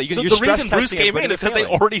can say that. The reason Bruce came in is because they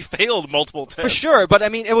already failed multiple tests. For sure, but I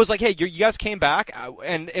mean, it was like, hey, you guys came back,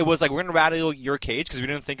 and it was like, we're gonna rattle your cage because we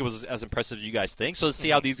didn't think it was as impressive as you guys think. So let's see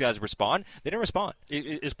how these guys respond. They didn't respond.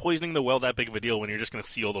 Is poisoning the well that big of a deal when you're just gonna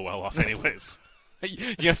seal the well off anyways? You're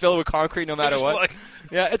going to fill it with concrete no matter what?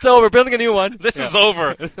 Yeah, it's over. Building a new one. This is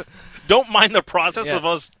over. Don't mind the process of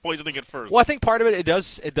us poisoning it first. Well, I think part of it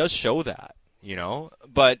does show that,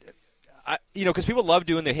 But, because people love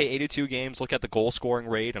doing the, 82 games, look at the goal scoring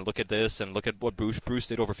rate and look at this and look at what Bruce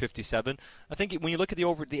did over 57. I think when you look at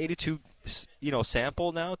the 82,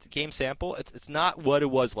 sample now, game sample, it's not what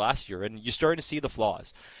it was last year. And you're starting to see the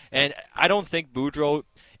flaws. And I don't think Boudreau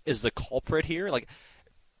is the culprit here.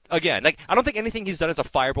 Again, I don't think anything he's done is a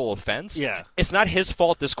fireable offense. Yeah. It's not his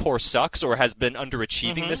fault this core sucks or has been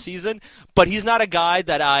underachieving this season, but he's not a guy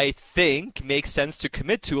that I think makes sense to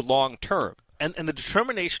commit to long term. And the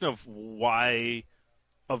determination of why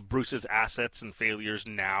of Bruce's assets and failures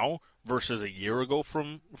now versus a year ago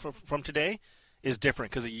from today is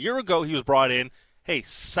different. Because a year ago he was brought in, hey,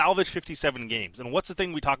 salvage 57 games. And what's the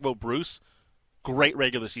thing we talk about Bruce? Great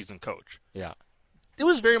regular season coach. Yeah. It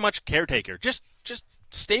was very much caretaker. Just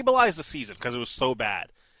stabilize the season because it was so bad.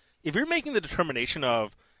 If you're making the determination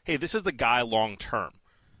of, hey, this is the guy long term,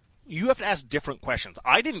 you have to ask different questions.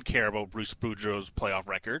 I didn't care about Bruce Boudreau's playoff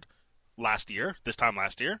record this time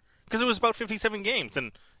last year, because it was about 57 games.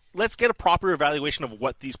 And let's get a proper evaluation of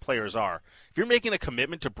what these players are. If you're making a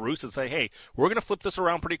commitment to Bruce and say, hey, we're going to flip this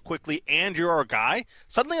around pretty quickly and you're our guy,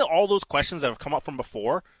 suddenly all those questions that have come up from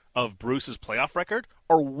before of Bruce's playoff record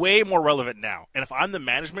are way more relevant now. And if I'm the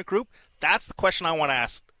management group, that's the question I want to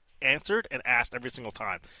ask answered and asked every single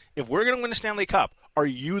time. If we're going to win a Stanley Cup, are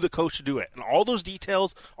you the coach to do it? And all those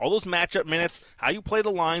details, all those matchup minutes, how you play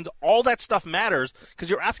the lines, all that stuff matters because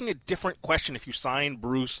you're asking a different question if you sign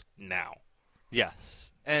Bruce now.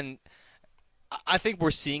 Yes. And I think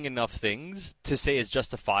we're seeing enough things to say it's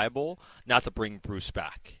justifiable not to bring Bruce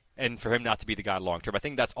back. And for him not to be the guy long term. I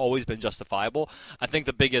think that's always been justifiable. I think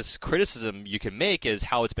the biggest criticism you can make is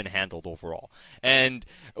how it's been handled overall. And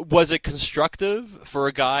was it constructive for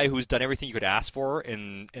a guy who's done everything you could ask for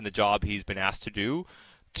in the job he's been asked to do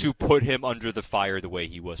to put him under the fire the way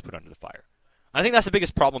he was put under the fire? I think that's the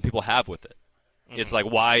biggest problem people have with it. It's like,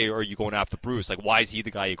 why are you going after Bruce? Like, why is he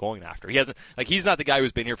the guy you're going after? He's not the guy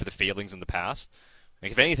who's been here for the failings in the past.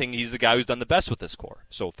 Like, if anything, he's the guy who's done the best with this core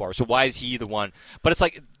so far. So why is he the one? But it's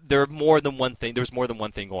like there's more than one thing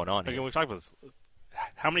going on here. Again, we talked about this.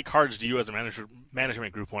 How many cards do you as a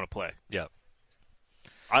management group want to play? Yeah.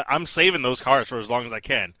 I'm saving those cards for as long as I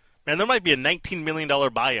can. Man, there might be a $19 million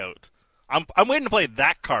buyout. I'm waiting to play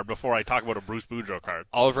that card before I talk about a Bruce Boudreau card.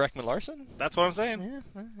 Oliver Ekman-Larsson? That's what I'm saying.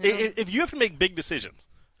 Yeah. If you have to make big decisions,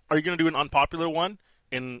 are you going to do an unpopular one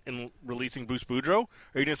in releasing Bruce Boudreau? Or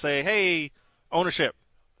are you going to say, hey, ownership,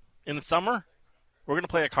 in the summer, we're going to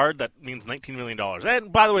play a card that means $19 million.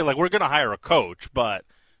 And by the way, we're going to hire a coach, but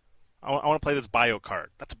I want to play this bio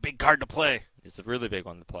card. That's a big card to play. It's a really big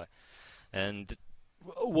one to play. And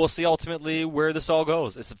we'll see ultimately where this all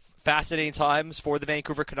goes. It's fascinating times for the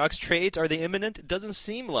Vancouver Canucks. Trades, are they imminent? It doesn't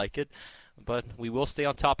seem like it. But we will stay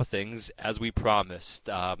on top of things as we promised.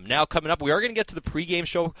 Now coming up, we are going to get to the pregame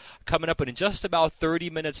show coming up in just about 30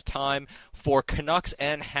 minutes time for Canucks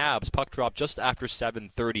and Habs. Puck drop just after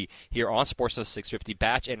 7:30 here on Sportsnet 650.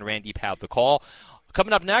 Batch and Randy have the call.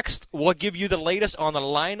 Coming up next, we'll give you the latest on the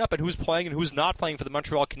lineup and who's playing and who's not playing for the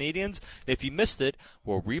Montreal Canadiens. If you missed it,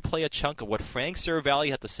 we'll replay a chunk of what Frank Seravalli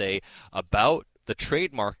had to say about the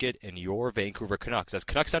trade market and your Vancouver Canucks as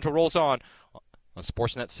Canucks Central rolls on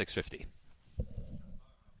Sportsnet 650.